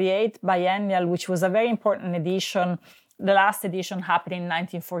 1948 biennial, which was a very important edition, the last edition happened in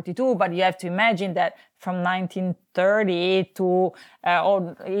 1942, but you have to imagine that from 1930 to,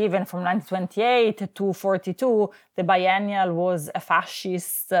 or even from 1928 to 42, the biennial was a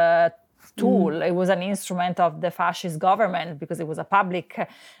fascist tool. It was an instrument of the fascist government because it was a public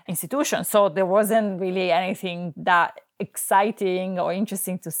institution. So there wasn't really anything that exciting or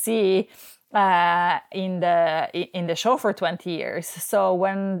interesting to see in the show for 20 years. So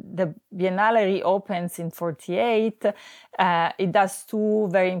when the Biennale reopens in 48, it does two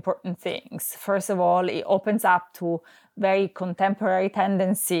very important things. First of all, it opens up to very contemporary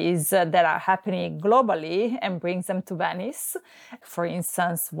tendencies that are happening globally and brings them to Venice. For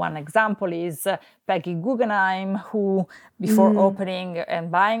instance, one example is Peggy Guggenheim, who before opening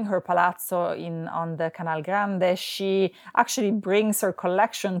and buying her palazzo on the Canal Grande, she actually brings her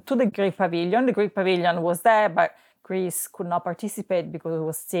collection to the Greek Pavilion. The Greek Pavilion was there, but Greece could not participate because it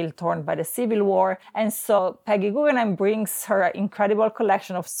was still torn by the Civil War. And so Peggy Guggenheim brings her incredible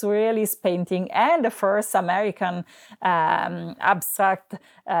collection of Surrealist painting and the first American abstract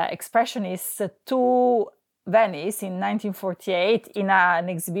expressionists to Venice in 1948 in an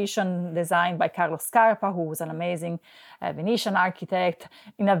exhibition designed by Carlo Scarpa, who was an amazing Venetian architect,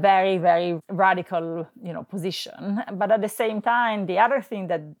 in a very, very radical, position. But at the same time, the other thing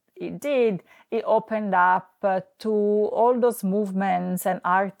that it opened up to all those movements and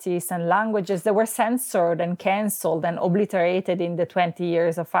artists and languages that were censored and canceled and obliterated in the 20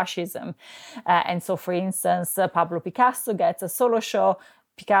 years of fascism. And so, for instance, Pablo Picasso gets a solo show.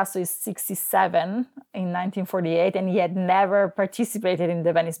 Picasso is 67 in 1948, and he had never participated in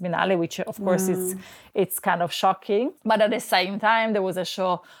the Venice Biennale, which of course it's kind of shocking. But at the same time, there was a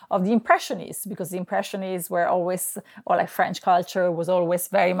show of the Impressionists, because the Impressionists were always, or like French culture was always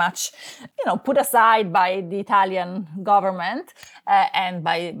very much, put aside by the Italian government and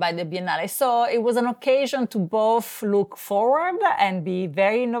by the Biennale. So it was an occasion to both look forward and be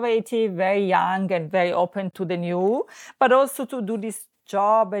very innovative, very young, and very open to the new, but also to do this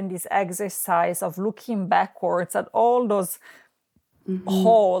job and this exercise of looking backwards at all those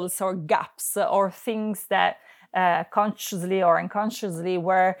holes or gaps or things that consciously or unconsciously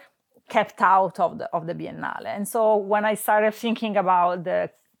were kept out of the Biennale. And so when I started thinking about the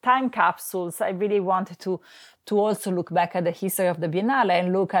time capsules, I really wanted to also look back at the history of the Biennale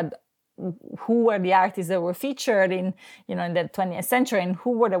and look at who were the artists that were featured in the 20th century, and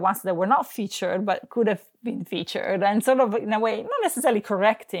who were the ones that were not featured but could have been featured, and sort of in a way not necessarily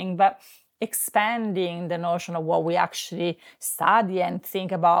correcting but expanding the notion of what we actually study and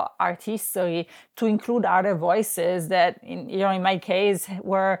think about art history to include other voices that, in my case,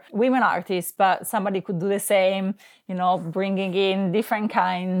 were women artists, but somebody could do the same, bringing in different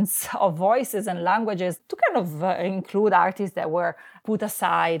kinds of voices and languages to kind of include artists that were put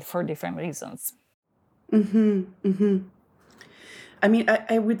aside for different reasons. Mm-hmm, mm-hmm. I mean,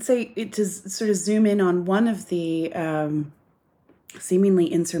 I would say to sort of zoom in on one of the seemingly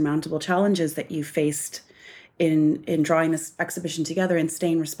insurmountable challenges that you faced in drawing this exhibition together and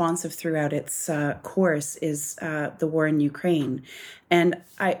staying responsive throughout its course is the war in Ukraine. And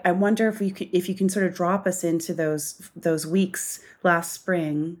I wonder if you can sort of drop us into those weeks last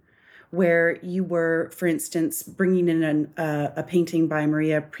spring where you were, for instance, bringing in a painting by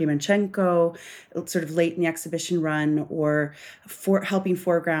Maria Primanchenko sort of late in the exhibition run, or helping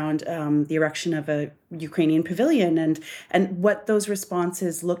foreground the erection of a Ukrainian pavilion, and what those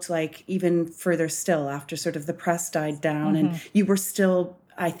responses looked like even further still after sort of the press died down. Mm-hmm. And you were still,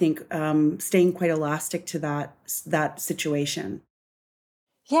 I think, staying quite elastic to that situation.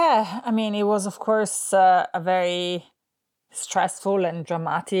 Yeah, I mean, it was, of course, a very stressful and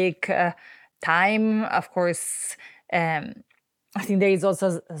dramatic time. Of course, I think there is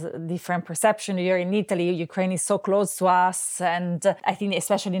also a different perception here in Italy. Ukraine is so close to us, and I think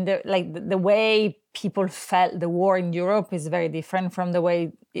especially in the way people felt the war in Europe is very different from the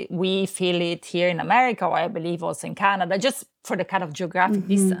way we feel it here in America, or I believe also in Canada, just for the kind of geographic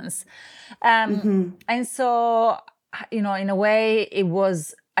distance. And so, in a way, it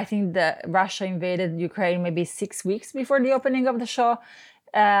was, I think that Russia invaded Ukraine maybe 6 weeks before the opening of the show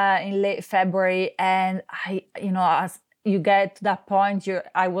in late February. And as you get to that point,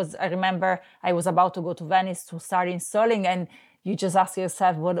 I remember I was about to go to Venice to start installing, and you just ask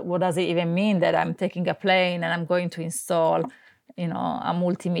yourself, what does it even mean that I'm taking a plane and I'm going to install, a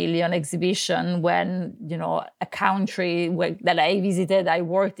multi-million exhibition when, a country that I visited, I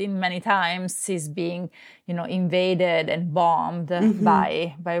worked in many times, is being, invaded and bombed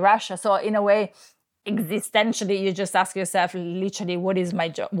by Russia. So in a way, existentially, you just ask yourself, literally, what is my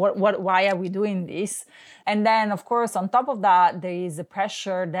job? Why are we doing this? And then, of course, on top of that, there is a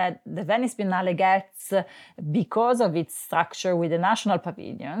pressure that the Venice Biennale gets because of its structure with the national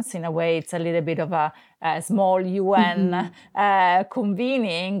pavilions. In a way, it's a little bit of a small UN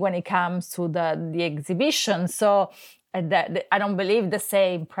convening when it comes to the exhibition. So that I don't believe the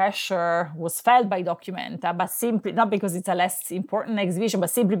same pressure was felt by Documenta, but simply not because it's a less important exhibition, but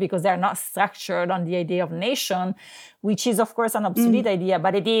simply because they're not structured on the idea of nation, which is of course an obsolete idea,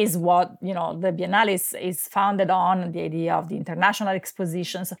 but it is what, the Biennale is founded on, the idea of the international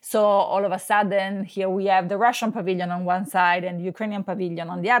expositions. So all of a sudden here we have the Russian pavilion on one side and the Ukrainian pavilion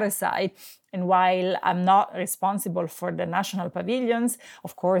on the other side. And while I'm not responsible for the national pavilions,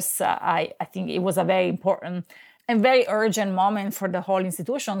 of course, I think it was a very important and very urgent moment for the whole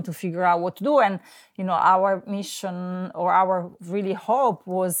institution to figure out what to do. And, our mission or our really hope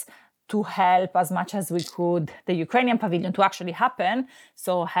was to help as much as we could the Ukrainian pavilion to actually happen.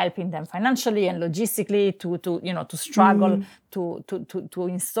 So helping them financially and logistically to struggle to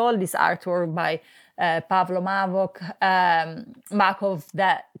install this artwork by Pavlo Makov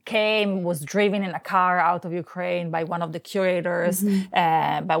that was driven in a car out of Ukraine by one of the curators,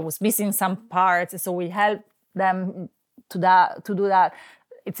 but was missing some parts. So we helped them to do that.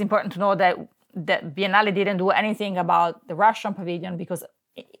 It's important to know that Biennale didn't do anything about the Russian pavilion, because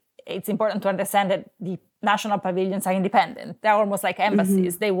it's important to understand that the national pavilions are independent. They're almost like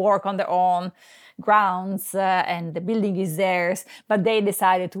embassies. They work on their own grounds and the building is theirs, but they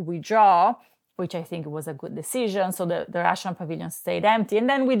decided to withdraw, which I think was a good decision. So the Russian pavilion stayed empty. And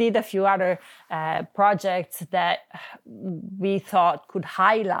then we did a few other projects that we thought could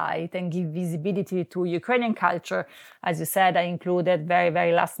highlight and give visibility to Ukrainian culture. As you said, I included very,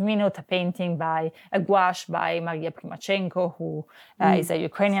 very last minute a painting by a gouache by Maria Primachenko, who is a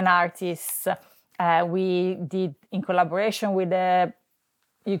Ukrainian artist. We did, in collaboration with the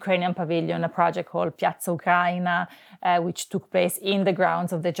Ukrainian pavilion, a project called Piazza Ucraina, which took place in the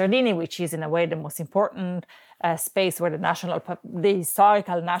grounds of the Giardini, which is in a way the most important space where the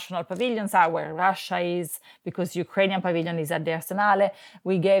historical national pavilions are, where Russia is, because Ukrainian pavilion is at the Arsenale.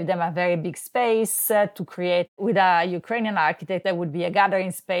 We gave them a very big space to create with a Ukrainian architect that would be a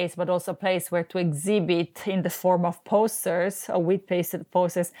gathering space, but also a place where to exhibit in the form of posters or with pasted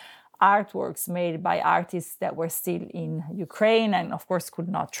posters artworks made by artists that were still in Ukraine and of course could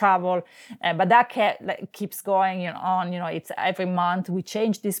not travel. But that keeps going on. It's every month we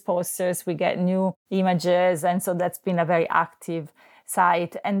change these posters, we get new images. And so that's been a very active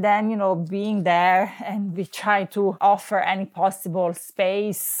site. And then, being there, and we try to offer any possible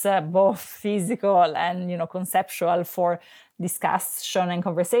space, both physical and, conceptual, for discussion and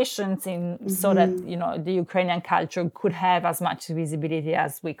conversations so that, the Ukrainian culture could have as much visibility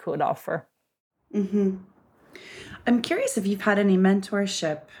as we could offer. I'm curious if you've had any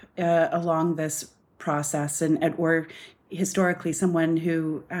mentorship along this process or historically someone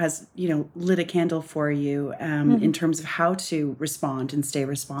who has, lit a candle for you in terms of how to respond and stay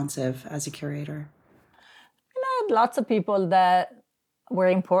responsive as a curator. I had lots of people that were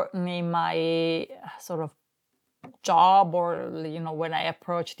important in my sort of job, or when I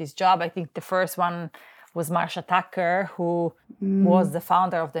approached this job. I think the first one was Marcia Tucker, who was the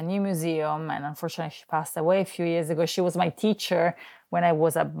founder of the New Museum, and unfortunately she passed away a few years ago. She was my teacher when I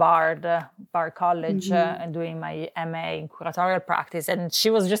was at Bard College and doing my MA in curatorial practice, and she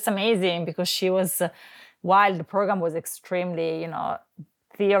was just amazing because she was, while the program was extremely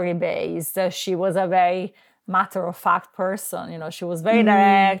theory based, she was a very matter-of-fact person. She was very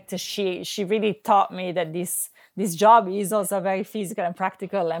direct. She really taught me that this job is also a very physical and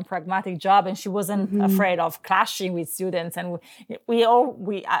practical and pragmatic job, and she wasn't afraid of clashing with students. And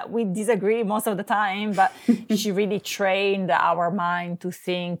we disagree most of the time, but she really trained our mind to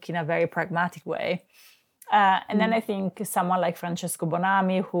think in a very pragmatic way. And then I think someone like Francesco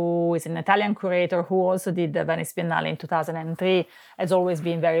Bonami, who is an Italian curator who also did the Venice Biennale in 2003, has always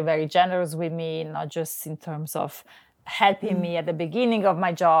been very, very generous with me, not just in terms of helping me at the beginning of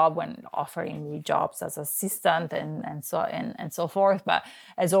my job when offering me jobs as assistant and so forth, but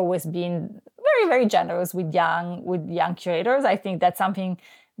has always been very, very generous with young curators. I think that's something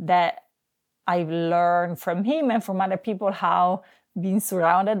that I've learned from him and from other people, how being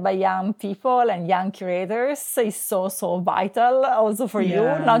surrounded by young people and young curators is so vital also for you,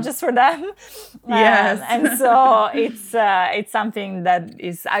 not just for them. Yes. And so it's something that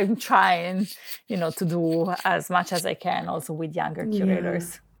I'm trying, to do as much as I can also with younger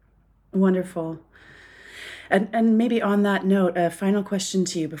curators. Wonderful. And maybe on that note, a final question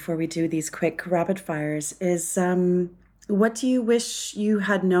to you before we do these quick rapid fires is, what do you wish you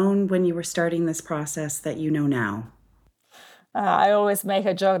had known when you were starting this process that you know now? I always make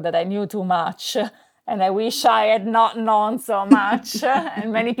a joke that I knew too much, and I wish I had not known so much.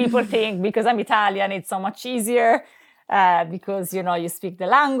 And many people think because I'm Italian, it's so much easier because, you speak the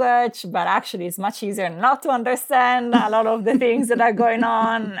language, but actually it's much easier not to understand a lot of the things that are going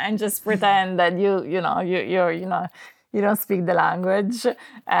on and just pretend that you don't speak the language.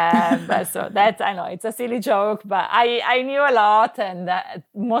 But so that's, I know it's a silly joke, but I knew a lot, and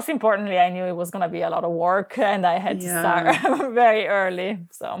most importantly, I knew it was going to be a lot of work, and I had to start very early.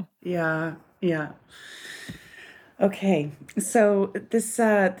 So yeah. Okay, so this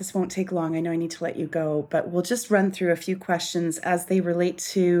won't take long. I know I need to let you go, but we'll just run through a few questions as they relate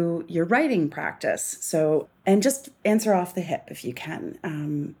to your writing practice. So, and just answer off the hip if you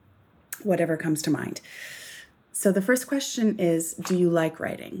can, whatever comes to mind. So the first question is, do you like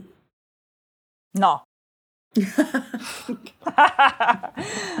writing? No.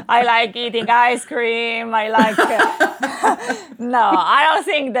 I like eating ice cream. I like no, I don't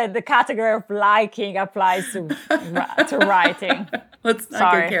think that the category of liking applies to writing. Let's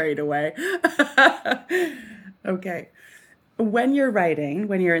not get carried away. Okay. When you're writing,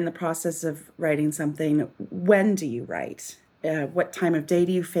 when you're in the process of writing something, when do you write? What time of day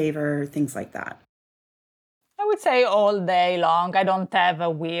do you favor? Things like that. I would say all day long. I don't have a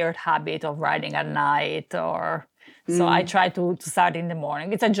weird habit of writing at night, or so I try to start in the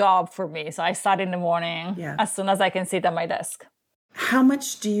morning. It's a job for me, so I start in the morning as soon as I can sit at my desk. How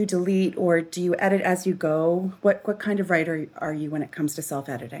much do you delete, or do you edit as you go? What kind of writer are you when it comes to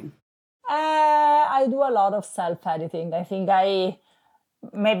self-editing? I do a lot of self-editing. I think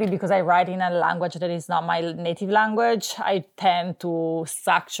maybe because I write in a language that is not my native language, I tend to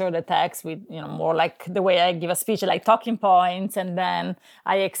structure the text with, more like the way I give a speech, like talking points, and then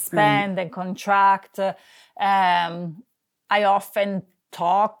I expand and contract. I often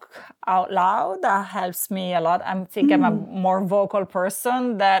talk out loud. That helps me a lot. I think I'm a more vocal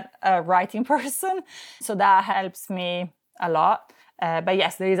person than a writing person. So that helps me a lot. But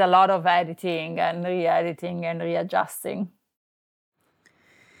yes, there is a lot of editing and re-editing and readjusting.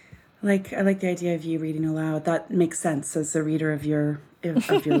 I like the idea of you reading aloud. That makes sense as a reader of your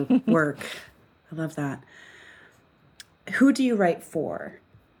work. I love that. Who do you write for?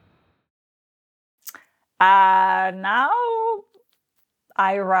 Now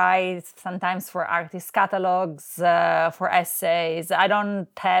I write sometimes for artist catalogs, for essays. I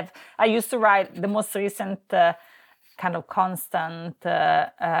used to write the most recent kind of constant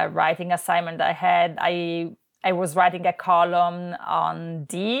writing assignment I had. I was writing a column on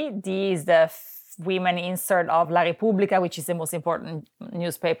D. D is the women insert of La Repubblica, which is the most important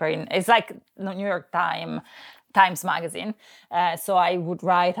newspaper it's like New York Times magazine. So I would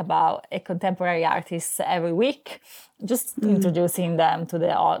write about a contemporary artist every week, just introducing them to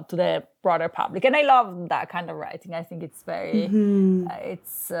the broader public. And I love that kind of writing. I think it's very,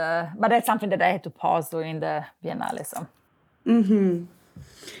 but that's something that I had to pause during the Biennale. So.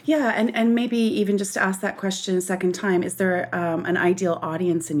 Yeah, and maybe even just to ask that question a second time, is there an ideal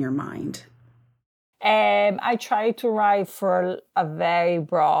audience in your mind? I try to write for a very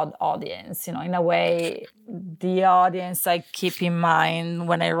broad audience. In a way, the audience I keep in mind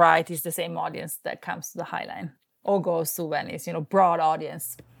when I write is the same audience that comes to the Highline or goes to Venice, broad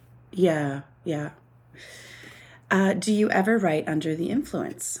audience. Yeah. Do you ever write under the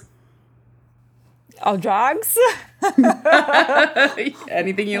influence? Of drugs?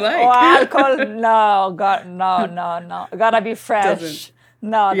 Anything you like. Or alcohol? No, God, no. Gotta be fresh.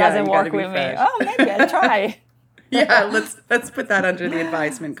 Doesn't work with me. Oh, maybe I'll try. Yeah, let's put that under the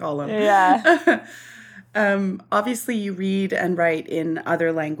advisement column. Yeah. Obviously, you read and write in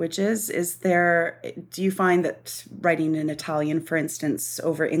other languages. Do you find that writing in Italian, for instance,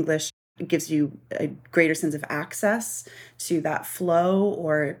 over English gives you a greater sense of access to that flow,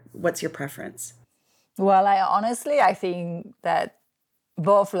 or what's your preference? Well, I think that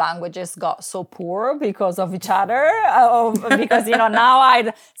both languages got so poor because of each other. Because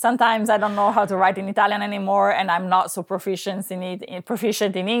now sometimes I don't know how to write in Italian anymore, and I'm not so proficient in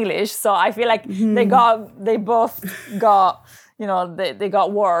English. So I feel like they both got they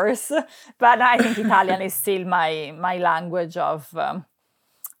got worse. But I think Italian is still my language of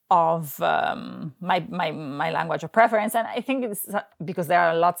my language of preference. And I think it's because there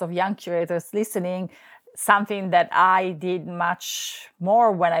are lots of young curators listening. Something that I did much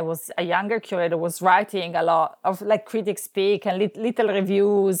more when I was a younger curator was writing a lot of like critic speak and little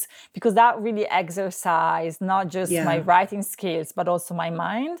reviews, because that really exercised not just my writing skills, but also my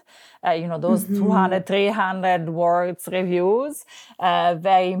mind. Those 200, 300 words reviews,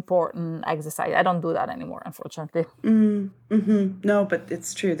 very important exercise. I don't do that anymore, unfortunately. No, but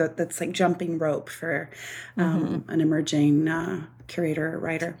it's true that's like jumping rope for an emerging curator or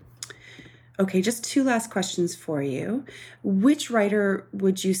writer. Okay, just two last questions for you. Which writer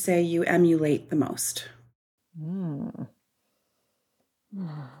would you say you emulate the most?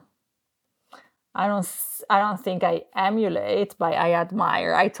 I don't think I emulate, but I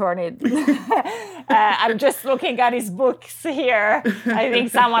admire. I turn it. I'm just looking at his books here. I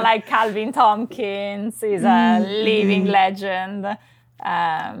think someone like Calvin Tompkins is a living legend.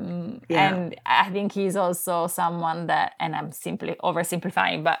 And I think he's also someone that, and I'm simply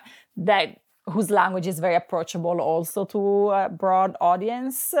oversimplifying, but that whose language is very approachable also to a broad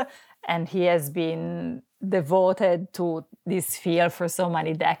audience. And he has been devoted to this field for so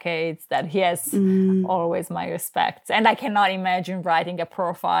many decades that he has always my respect. And I cannot imagine writing a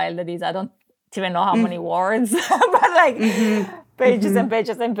profile that is, I don't even know how many words, but like pages and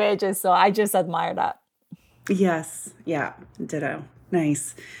pages and pages. So I just admire that. Yes. Yeah. Ditto.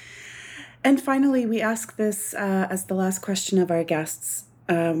 Nice. And finally, we ask this as the last question of our guests.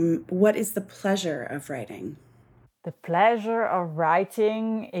 What is the pleasure of writing? The pleasure of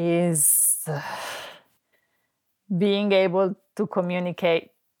writing is being able to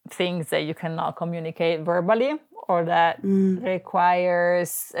communicate things that you cannot communicate verbally, or that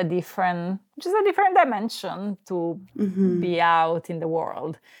requires a different dimension to be out in the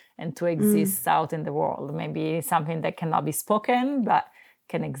world and to exist out in the world. Maybe something that cannot be spoken, but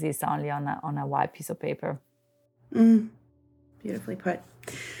can exist only on a white piece of paper. Beautifully put.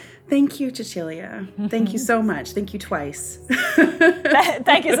 Thank you, Cecilia. Thank you so much. Thank you twice.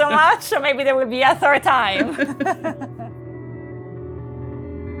 Thank you so much. Maybe there will be a third time.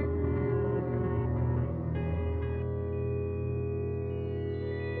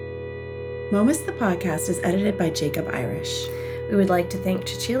 Momus the podcast is edited by Jacob Irish. We would like to thank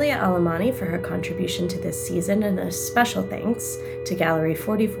Cecilia Alemany for her contribution to this season, and a special thanks to Gallery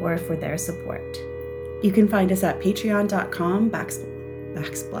 44 for their support. You can find us at patreon.com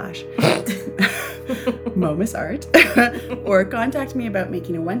backsplash Momus Art, or contact me about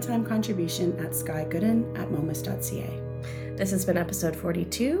making a one-time contribution at skygooden@momus.ca. This has been episode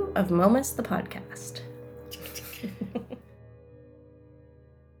 42 of Momus the podcast.